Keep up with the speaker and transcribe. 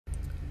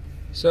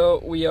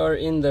So we are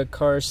in the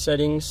car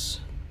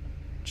settings,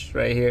 just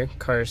right here,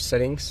 car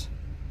settings.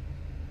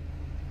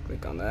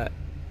 Click on that.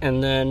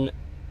 And then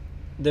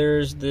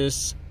there's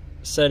this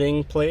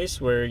setting place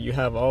where you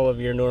have all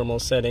of your normal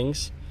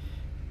settings.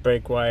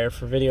 Brake wire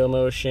for video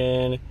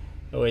motion,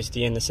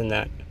 OSD and this and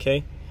that,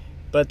 okay?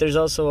 But there's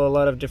also a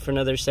lot of different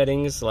other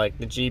settings like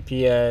the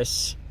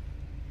GPS,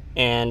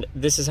 and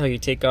this is how you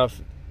take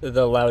off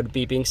the loud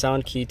beeping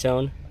sound, key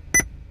tone.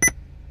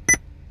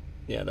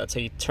 Yeah, that's how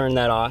you turn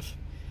that off.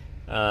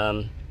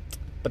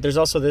 But there's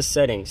also this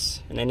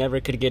settings, and I never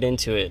could get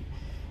into it.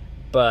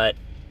 But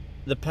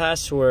the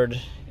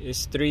password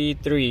is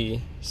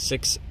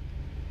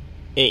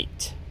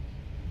 3368.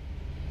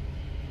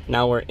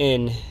 Now we're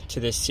in to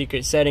this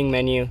secret setting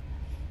menu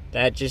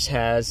that just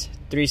has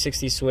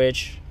 360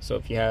 switch. So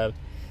if you have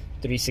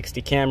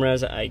 360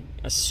 cameras, I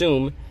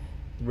assume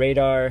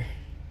radar,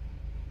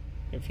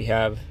 if you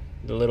have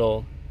the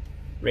little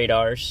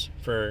radars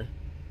for,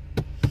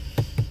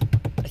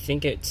 I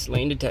think it's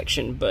lane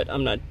detection, but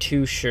I'm not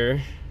too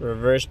sure.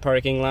 Reverse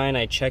parking line,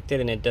 I checked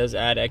it and it does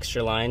add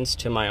extra lines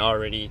to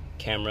my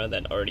camera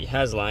that already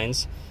has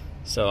lines.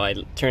 So I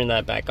turned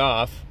that back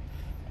off,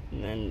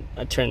 and then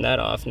I turned that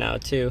off now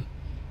too.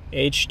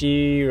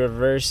 HD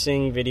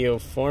reversing video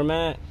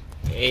format,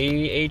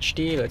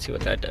 AHD, let's see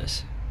what that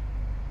does.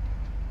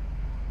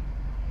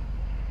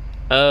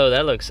 Oh,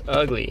 that looks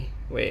ugly.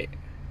 Wait.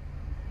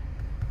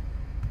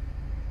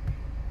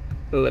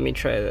 Let me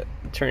try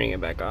turning it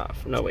back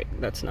off. No, wait,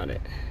 that's not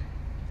it.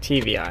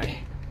 TVI.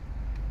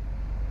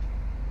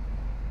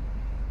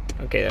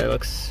 Okay, that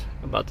looks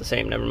about the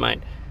same. Never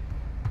mind.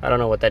 I don't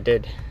know what that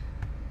did.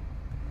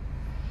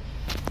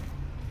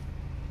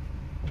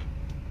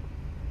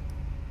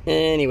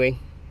 Anyway,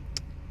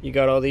 you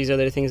got all these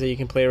other things that you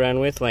can play around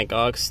with, like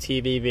aux,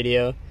 TV,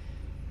 video.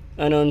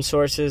 Unknown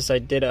sources, I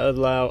did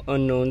allow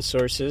unknown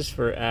sources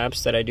for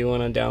apps that I do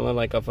want to download,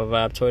 like off of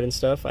Aptoid and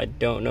stuff. I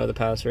don't know the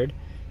password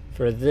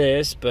for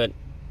this, but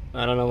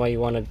I don't know why you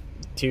want to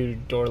do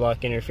door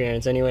lock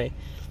interference anyway.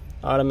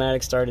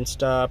 Automatic start and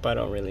stop, I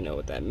don't really know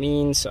what that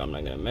means, so I'm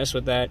not going to mess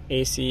with that.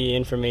 AC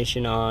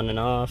information on and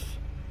off.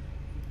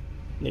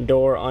 The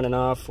door on and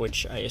off,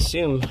 which I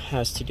assume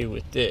has to do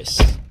with this.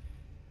 Let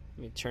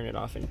me turn it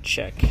off and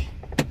check.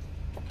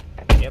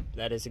 Yep,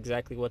 that is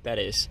exactly what that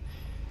is.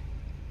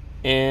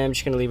 And I'm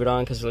just going to leave it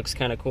on because it looks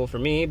kind of cool for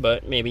me,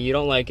 but maybe you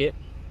don't like it.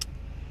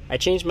 I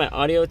changed my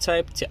audio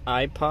type to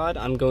iPod.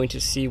 I'm going to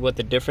see what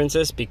the difference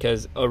is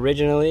because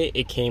originally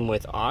it came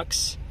with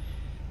aux.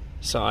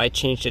 So I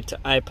changed it to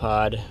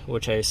iPod,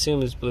 which I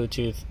assume is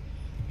Bluetooth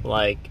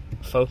like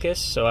focus.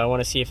 So I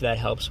want to see if that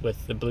helps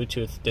with the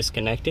Bluetooth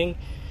disconnecting,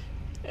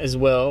 as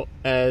well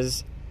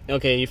as,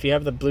 okay, if you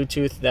have the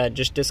Bluetooth that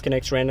just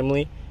disconnects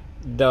randomly,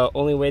 the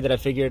only way that I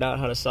figured out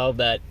how to solve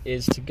that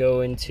is to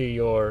go into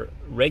your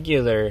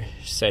regular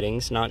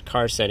settings, not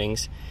car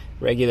settings,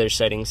 regular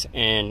settings,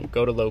 and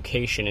go to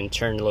location and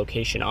turn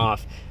location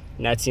off.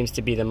 And that seems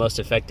to be the most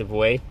effective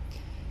way.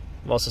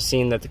 I've also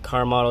seen that the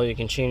car model, you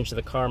can change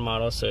the car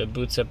model so it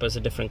boots up as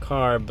a different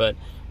car, but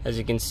as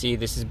you can see,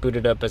 this is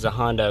booted up as a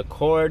Honda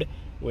Accord,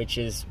 which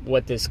is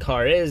what this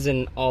car is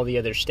in all the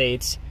other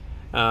states.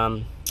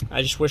 I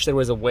just wish there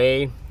was a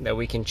way that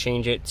we can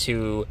change it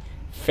to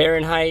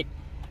Fahrenheit.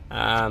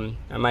 I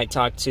might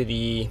talk to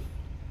the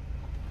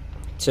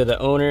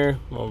owner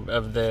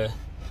of the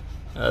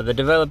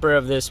developer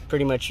of this,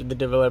 pretty much the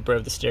developer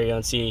of the stereo,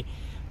 and see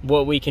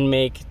what we can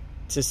make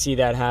to see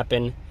that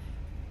happen.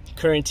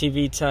 Current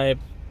TV type,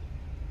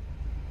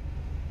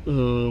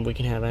 we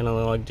can have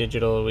analog,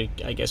 digital.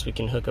 I guess we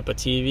can hook up a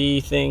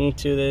TV thing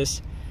to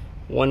this.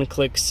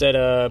 One-click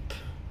setup.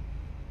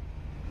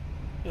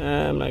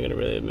 I'm not gonna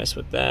really mess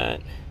with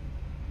that.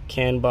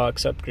 CAN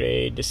box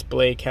upgrade,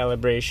 display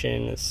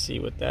calibration. Let's see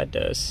what that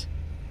does.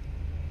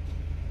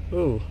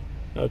 Ooh,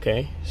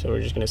 okay. So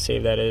we're just gonna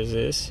save that as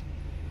is.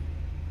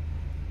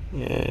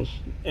 And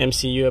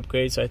MCU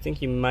upgrade. So I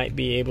think you might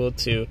be able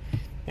to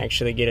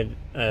actually get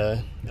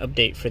a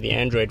update for the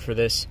Android for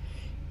this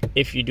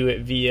if you do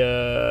it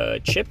via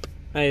chip.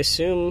 I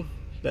assume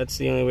that's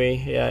the only way.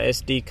 Yeah,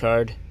 SD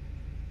card.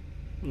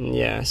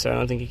 Yeah, so I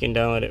don't think you can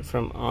download it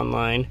from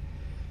online.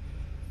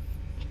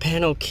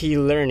 Panel key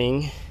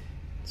learning.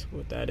 That's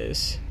what that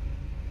is.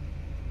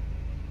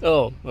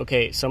 Oh,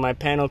 okay. So my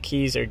panel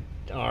keys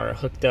are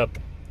hooked up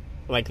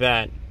like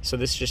that. So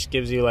this just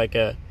gives you like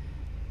a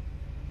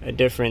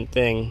different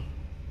thing.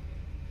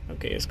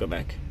 Okay, let's go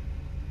back.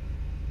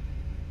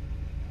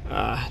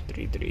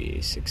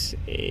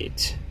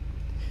 3368.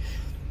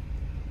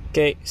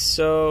 Okay,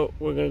 so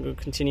we're gonna go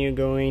continue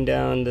going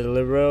down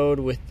the road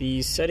with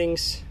these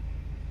settings.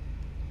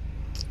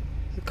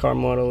 The car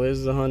model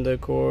is the Honda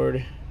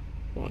Accord.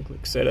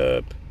 One-click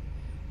setup.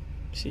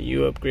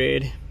 CU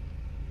upgrade.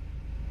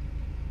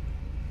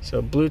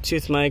 So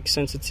Bluetooth mic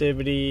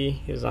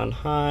sensitivity is on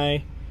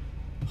high.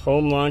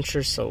 Home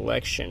launcher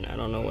selection. I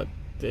don't know what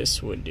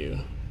this would do.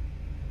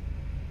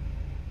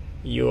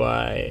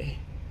 UI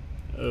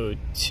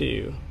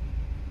 02.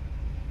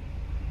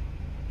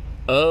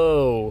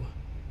 Oh,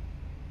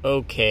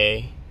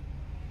 okay.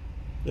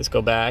 Let's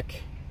go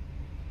back.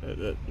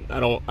 I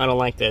don't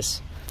like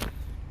this.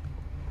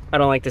 I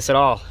don't like this at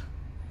all.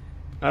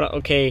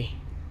 Okay.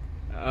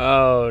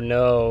 Oh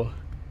no.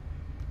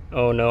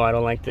 Oh no, I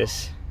don't like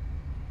this.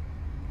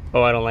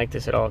 Oh, I don't like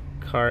this at all.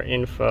 Car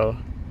info.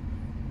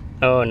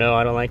 Oh no,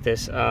 I don't like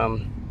this.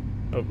 Oh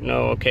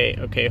no,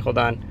 okay, hold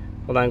on,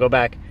 go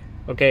back.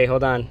 Okay,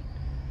 hold on,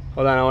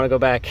 I want to go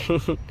back.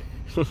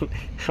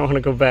 I want to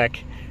go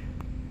back.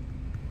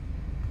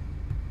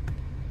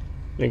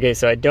 Okay,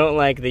 so I don't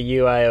like the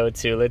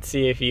UI02. Let's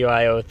see if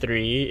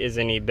UI03 is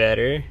any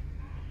better.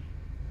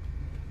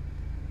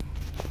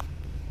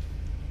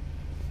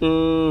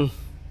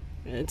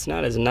 It's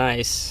not as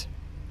nice.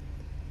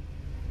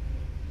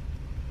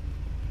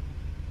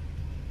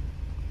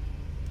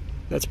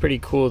 That's pretty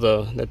cool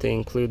though, that they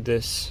include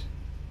this.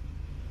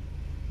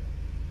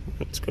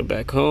 Let's go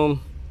back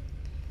home.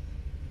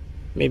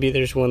 Maybe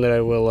there's one that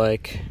I will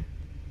like.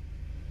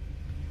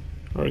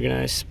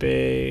 Organized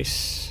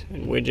space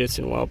and widgets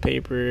and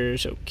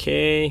wallpapers.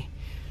 Okay.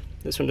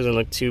 This one doesn't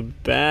look too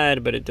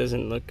bad, but it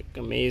doesn't look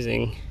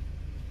amazing.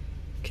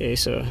 Okay,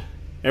 so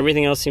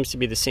everything else seems to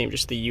be the same,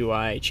 just the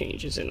UI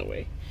changes in a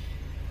way.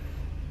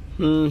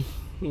 I'm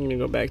gonna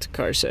go back to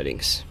car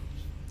settings.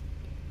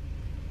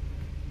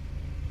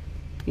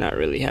 Not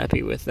really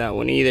happy with that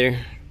one either. So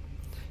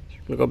I'm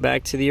gonna go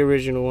back to the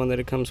original one that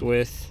it comes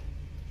with.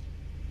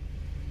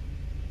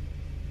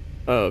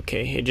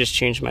 Okay, it just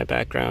changed my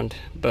background,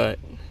 but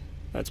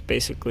that's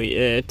basically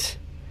it.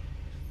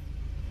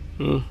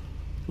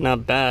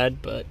 Not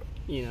bad, but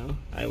you know,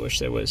 I wish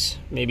there was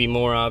maybe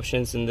more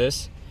options than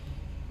this.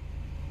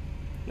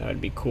 That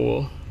would be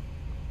cool.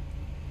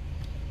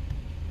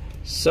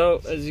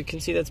 So as you can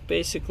see, that's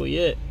basically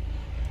it.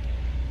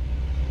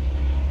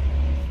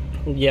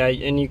 Yeah,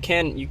 and you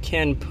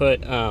can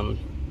put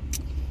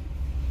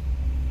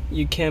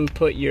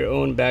your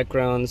own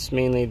backgrounds.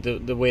 Mainly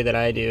the way that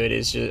I do it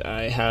is just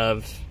I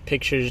have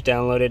pictures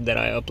downloaded that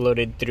I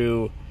uploaded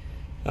through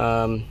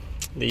the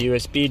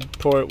USB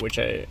port, which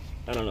I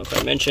don't know if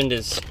I mentioned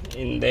is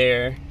in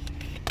there,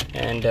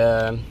 and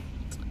I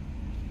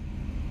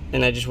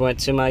just went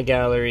to my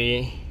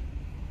gallery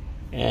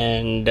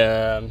and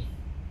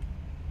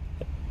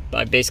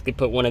I basically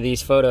put one of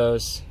these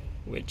photos,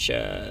 which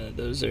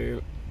those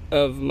are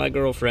of my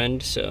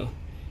girlfriend, so I'm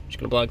just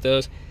gonna block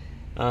those.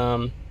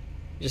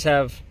 Just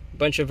have a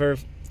bunch of her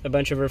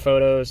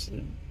photos,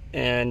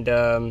 and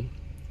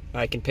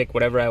I can pick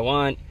whatever I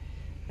want,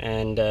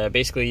 and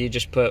basically you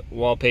just put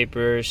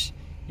wallpapers.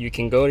 You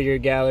can go to your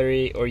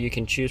gallery, or you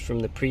can choose from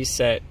the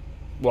preset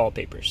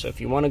wallpapers. So if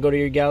you want to go to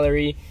your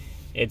gallery,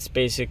 it's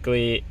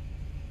basically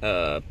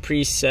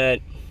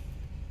preset.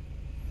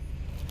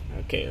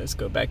 Okay, let's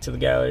go back to the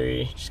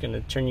gallery. Just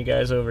gonna turn you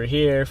guys over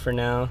here for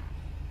now,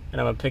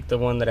 and I'm gonna pick the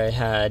one that I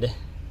had,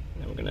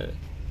 and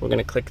we're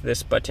gonna click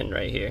this button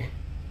right here.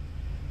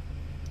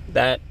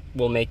 That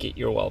will make it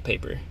your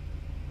wallpaper.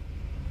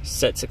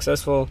 Set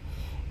successful.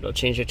 It'll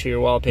change it to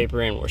your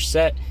wallpaper, and we're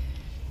set.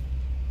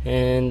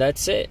 And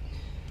that's it.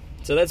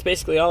 So that's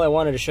basically all I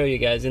wanted to show you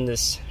guys in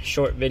this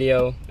short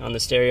video on the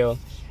stereo,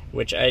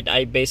 which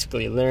I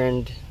basically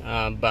learned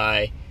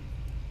by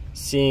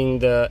seeing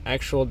the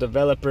actual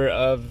developer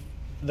of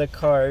the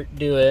car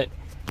do it.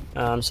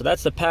 So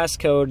that's the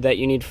passcode that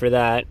you need for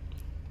that.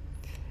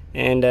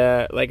 And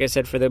like I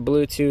said, for the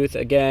Bluetooth,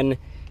 again,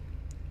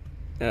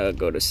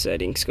 go to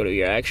settings, go to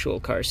your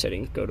actual car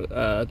settings, go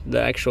to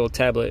the actual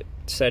tablet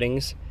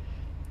settings,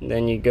 and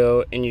then you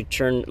go and you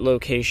turn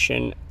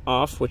location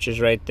off, which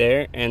is right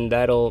there, and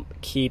that'll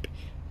keep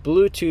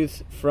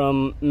Bluetooth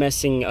from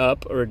messing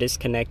up or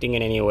disconnecting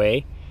in any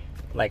way,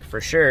 like for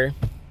sure.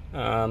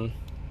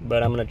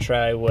 But I'm gonna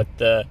try what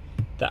the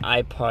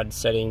iPod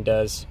setting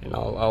does, and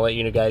I'll let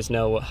you guys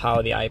know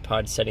how the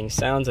iPod setting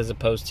sounds as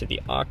opposed to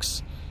the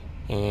aux.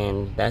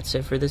 And that's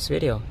it for this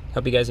video.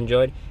 Hope you guys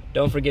enjoyed.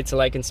 Don't forget to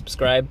like and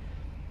subscribe.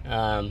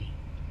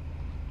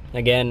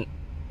 Again,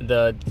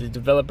 the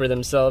developer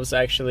themselves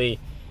actually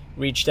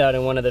reached out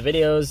in one of the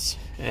videos,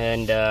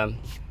 and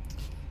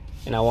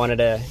I wanted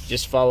to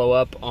just follow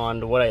up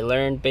on what I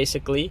learned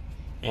basically,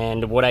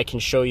 and what I can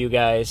show you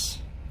guys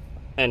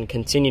and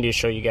continue to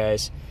show you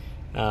guys.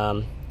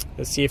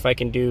 Let's see if I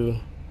can do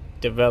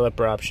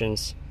developer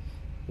options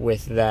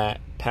with that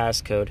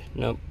passcode.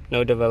 Nope,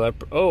 no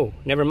developer. Oh,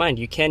 never mind.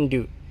 You can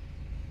go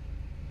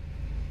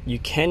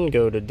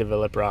to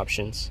developer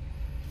options.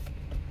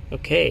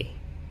 Okay,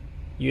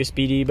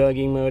 USB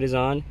debugging mode is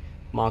on.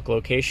 Mock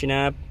location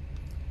app.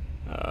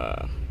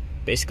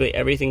 Basically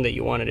everything that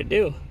you wanted to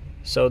do.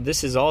 So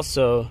this is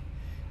also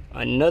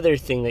another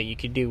thing that you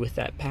could do with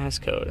that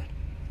passcode,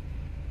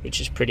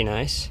 which is pretty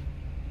nice.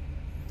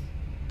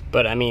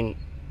 But I mean,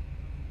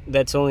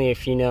 that's only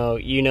if you know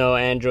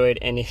Android,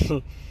 and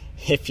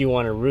if you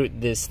want to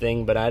root this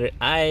thing. But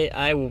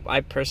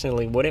I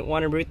personally wouldn't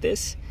want to root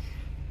this,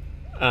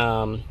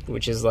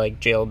 which is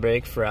like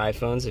jailbreak for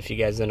iPhones, if you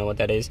guys don't know what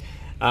that is.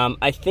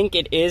 I think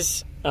it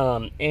is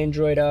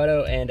Android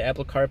Auto and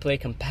Apple CarPlay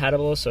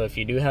compatible, so if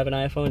you do have an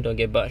iPhone, don't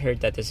get butthurt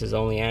that this is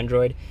only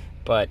Android.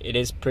 but it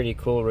is pretty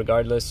cool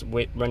regardless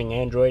with running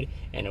Android,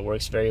 and it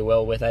works very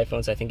well with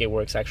iPhones. I think it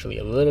works actually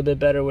a little bit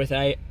better with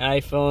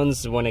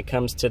iPhones when it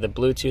comes to the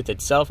Bluetooth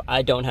itself.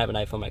 I don't have an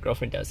iPhone, my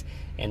girlfriend does,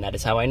 and that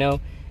is how I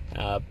know.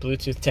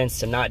 Bluetooth tends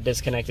to not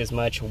disconnect as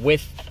much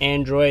with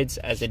Androids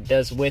as it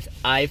does with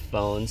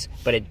iPhones,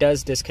 but it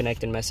does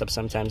disconnect and mess up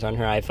sometimes on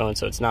her iPhone,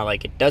 so it's not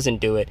like it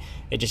doesn't do it,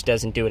 it just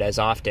doesn't do it as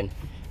often.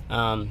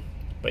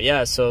 But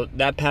yeah, so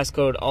that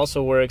passcode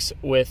also works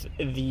with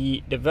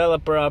the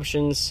developer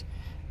options.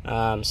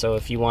 So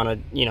if you want to,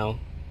 you know,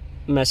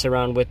 mess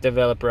around with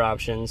developer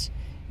options,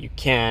 you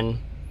can.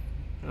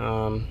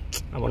 I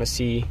want to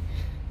see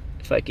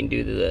if I can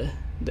do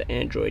the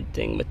Android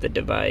thing with the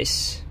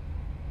device.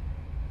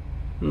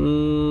 I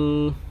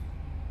don't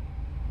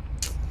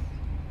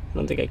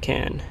think I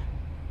can.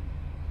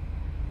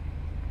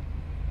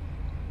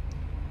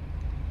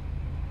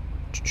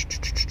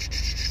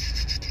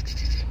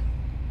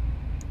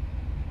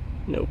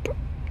 Nope,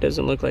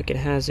 doesn't look like it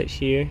has it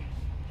here.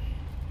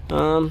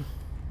 Yeah,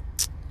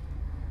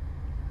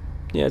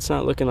 it's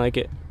not looking like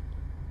it.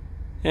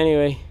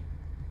 Anyway,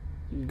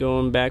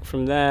 going back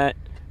from that.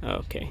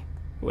 Okay,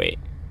 wait.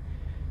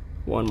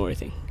 One more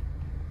thing.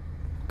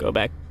 Go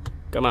back.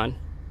 Come on.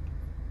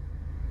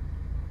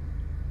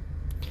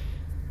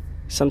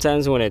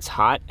 Sometimes when it's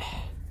hot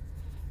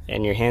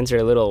and your hands are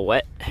a little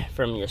wet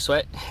from your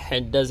sweat,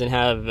 it doesn't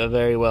have a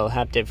very well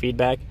haptic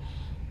feedback.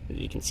 As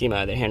you can see,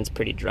 my other hand's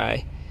pretty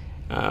dry.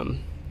 It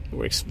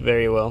works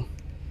very well.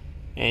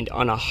 And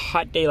on a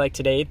hot day like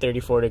today,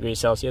 34 degrees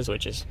Celsius,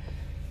 which is,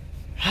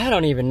 I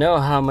don't even know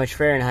how much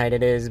Fahrenheit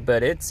it is,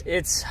 but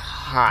it's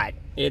hot.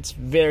 It's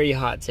very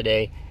hot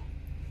today.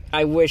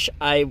 I wish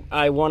I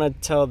want to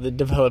tell the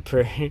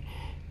developer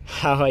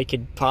how I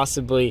could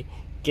possibly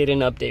get an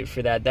update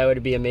for that. That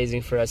would be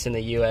amazing for us in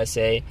the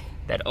USA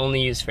that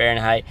only use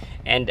Fahrenheit.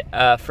 And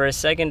for a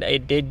second I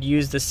did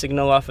use the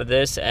signal off of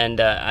this,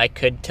 and I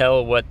could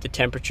tell what the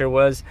temperature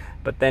was,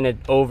 but then it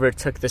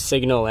overtook the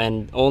signal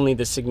and only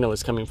the signal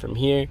is coming from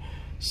here.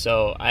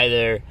 So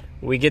either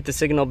we get the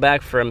signal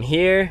back from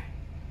here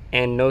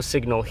and no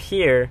signal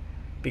here,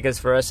 because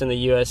for us in the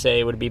USA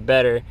it would be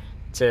better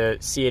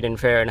to see it in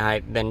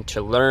Fahrenheit than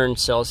to learn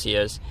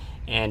Celsius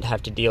and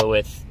have to deal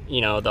with,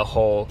 you know, the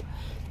whole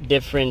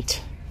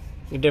different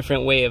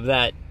way of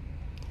that.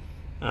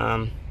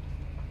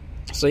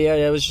 So yeah,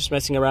 I was just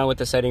messing around with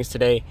the settings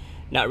today.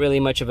 Not really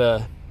much of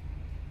a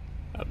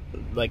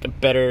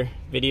better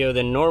video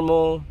than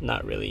normal,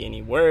 not really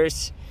any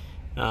worse.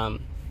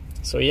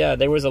 So yeah,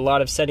 there was a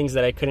lot of settings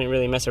that I couldn't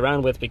really mess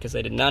around with because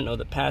I did not know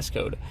the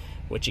passcode,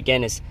 which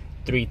again is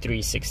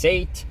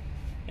 3368,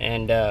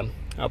 and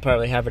I'll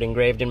probably have it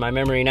engraved in my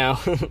memory now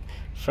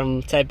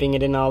from typing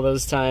it in all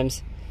those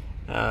times.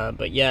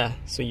 But yeah,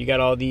 so you got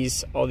all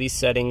these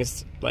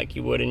settings like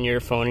you would in your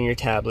phone and your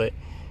tablet.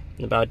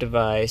 And about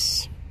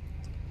device,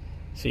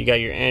 so you got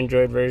your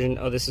Android version.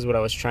 Oh, this is what I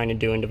was trying to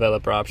do in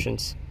developer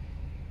options.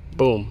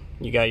 Boom,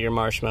 you got your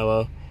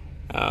marshmallow.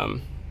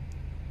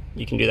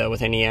 You can do that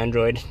with any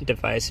Android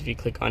device if you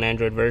click on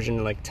Android version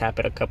and like tap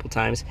it a couple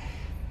times.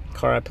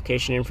 Car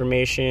application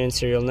information,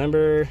 serial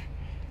number,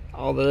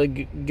 all the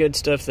good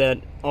stuff that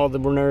all the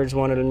nerds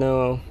wanted to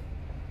know.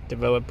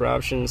 Developer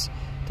options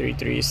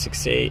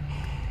 3368,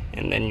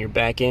 and then you're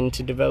back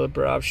into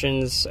developer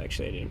options.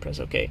 Actually, I didn't press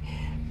OK.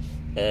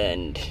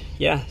 And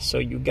yeah, so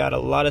you got a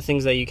lot of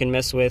things that you can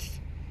mess with.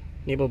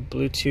 Enable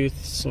Bluetooth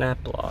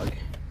snap log.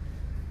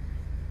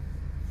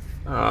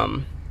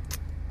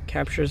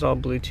 Captures all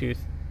Bluetooth.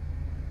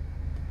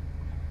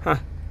 Huh,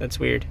 that's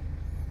weird.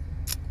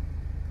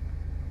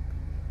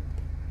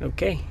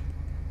 Okay,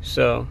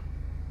 so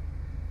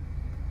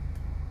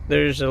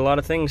there's a lot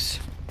of things.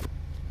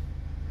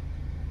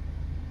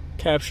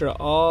 Capture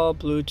all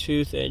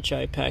Bluetooth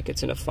HI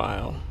packets in a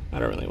file. I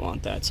don't really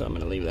want that, so I'm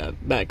going to leave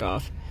that back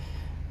off.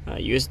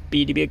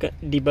 USB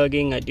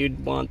debugging, I do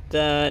want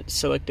that.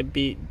 Select a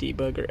beat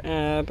debugger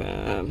app.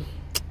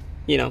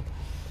 You know,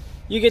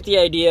 you get the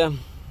idea.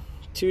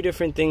 Two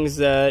different things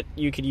that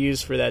you could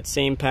use for that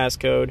same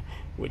passcode,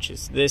 which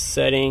is this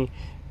setting,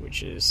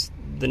 which is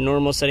the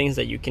normal settings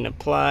that you can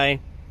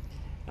apply.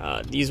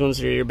 These ones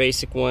are your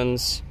basic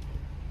ones.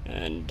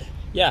 And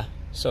yeah,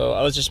 so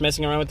I was just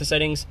messing around with the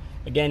settings.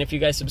 Again, if you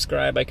guys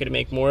subscribe, I could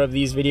make more of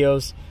these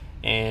videos,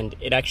 and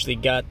it actually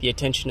got the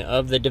attention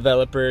of the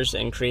developers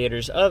and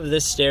creators of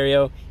this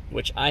stereo,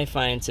 which I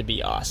find to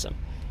be awesome,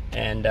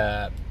 and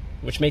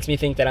which makes me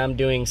think that I'm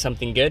doing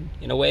something good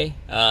in a way.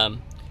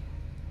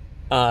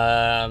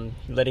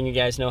 Letting you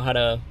guys know how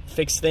to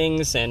fix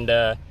things,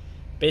 and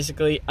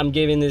basically I'm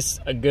giving this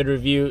a good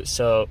review,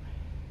 so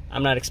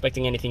I'm not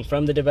expecting anything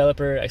from the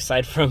developer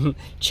aside from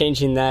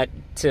changing that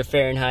to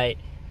Fahrenheit,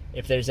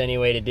 if there's any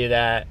way to do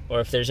that, or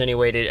if there's any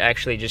way to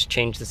actually just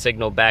change the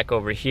signal back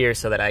over here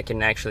so that I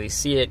can actually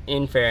see it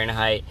in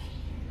Fahrenheit,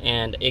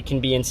 and it can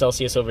be in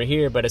Celsius over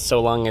here, but it's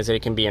so long as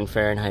it can be in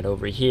Fahrenheit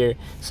over here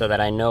so that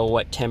I know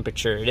what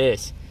temperature it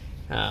is.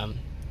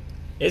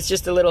 It's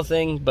just a little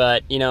thing,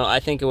 but you know,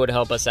 I think it would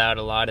help us out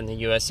a lot in the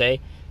USA.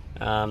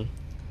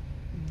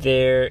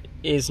 There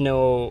is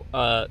no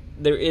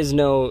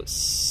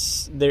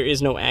there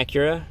is no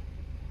Acura.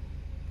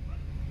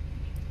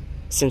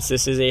 Since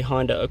this is a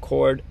Honda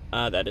Accord,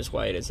 that is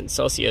why it is in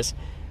Celsius.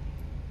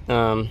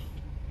 There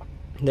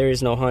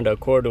is no Honda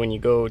Accord when you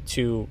go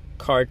to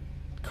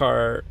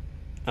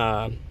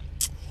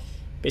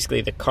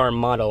basically the car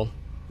model.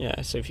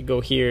 Yeah, so if you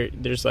go here,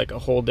 there's like a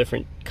whole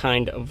different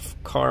kind of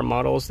car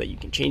models that you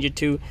can change it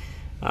to.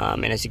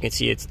 And as you can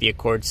see, it's the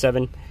Accord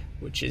 7,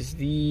 which is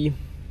the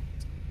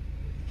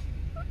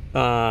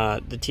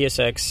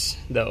TSX,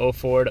 the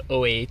 04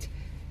 to 08,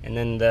 and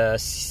then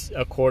the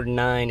Accord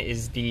 9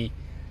 is the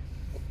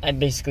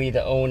basically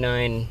the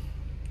 09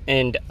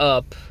 and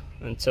up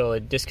until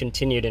it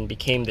discontinued and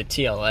became the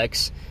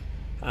TLX.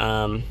 So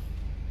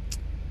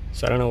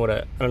I don't know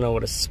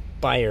what a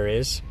Spire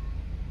is,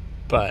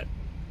 but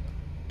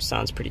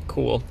sounds pretty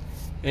cool.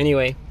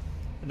 Anyway,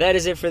 that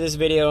is it for this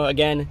video.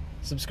 Again,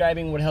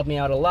 subscribing would help me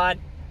out a lot.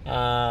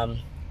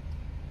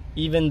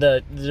 Even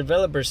the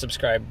developer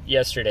subscribed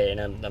yesterday,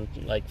 and I'm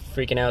like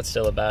freaking out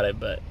still about it,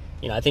 but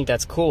you know, I think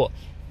that's cool.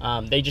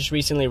 They just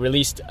recently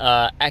released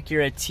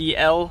Acura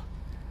TL.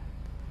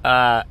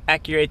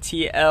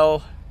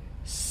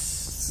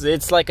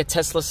 It's like a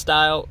Tesla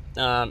style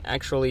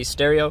actually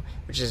stereo,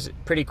 which is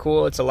pretty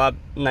cool. It's a lot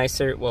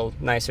nicer, well,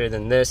 nicer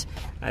than this.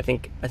 I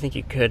think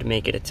you could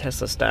make it a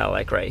Tesla style,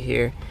 like right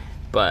here,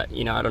 but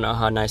you know, I don't know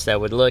how nice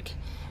that would look.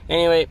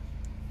 Anyway,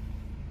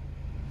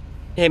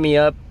 hit me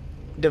up,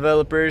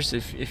 developers,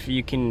 if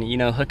you can, you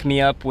know, hook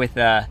me up with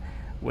a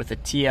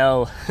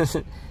TL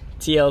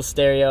TL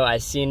stereo. I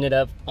seen it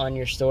up on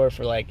your store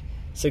for like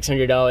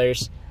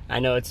 $600. I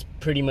know it's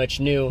pretty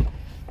much new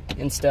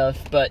and stuff,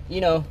 but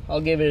you know,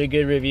 I'll give it a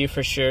good review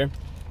for sure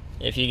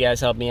if you guys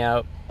help me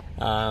out.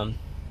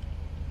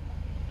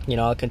 You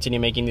know, I'll continue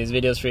making these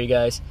videos for you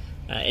guys.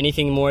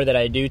 Anything more that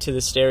I do to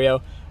the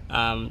stereo,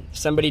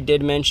 somebody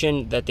did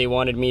mention that they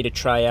wanted me to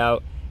try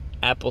out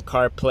Apple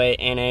CarPlay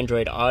and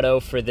Android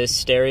Auto for this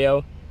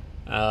stereo.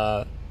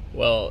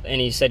 Well, and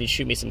he said he'd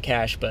shoot me some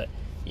cash, but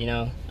you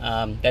know,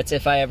 that's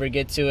if I ever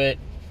get to it.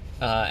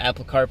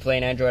 Apple CarPlay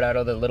and Android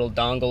Auto, the little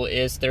dongle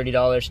is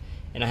 $30,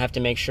 and I have to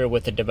make sure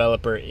with the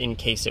developer in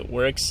case it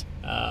works.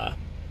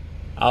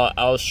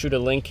 I'll shoot a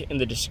link in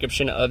the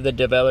description of the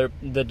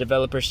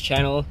developer's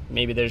channel.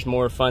 Maybe there's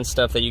more fun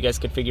stuff that you guys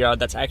could figure out.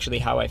 That's actually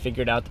how I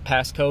figured out the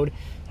passcode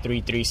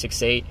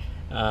 3368.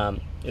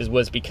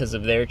 Was because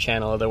of their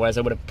channel. Otherwise,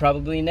 I would have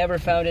probably never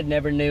found it,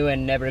 never knew,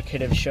 and never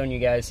could have shown you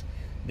guys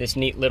this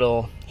neat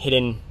little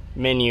hidden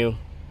menu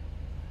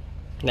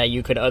that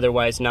you could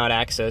otherwise not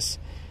access.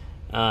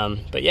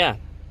 But yeah,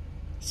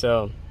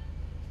 so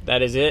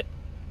that is it.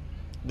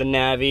 The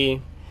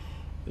Navi,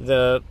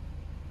 the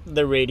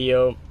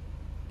radio,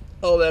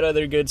 all that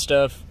other good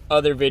stuff,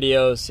 other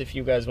videos if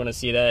you guys want to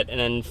see that. And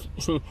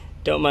then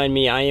don't mind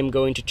me, I am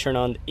going to turn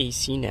on the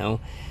AC now.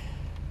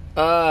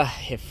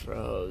 It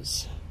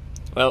froze.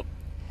 Well,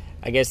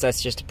 I guess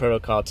that's just a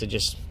protocol to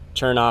just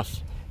turn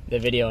off the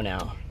video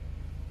now.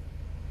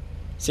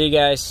 See you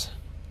guys.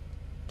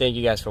 Thank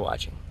you guys for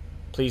watching.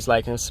 Please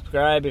like and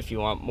subscribe if you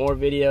want more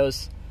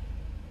videos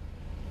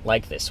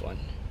like this one.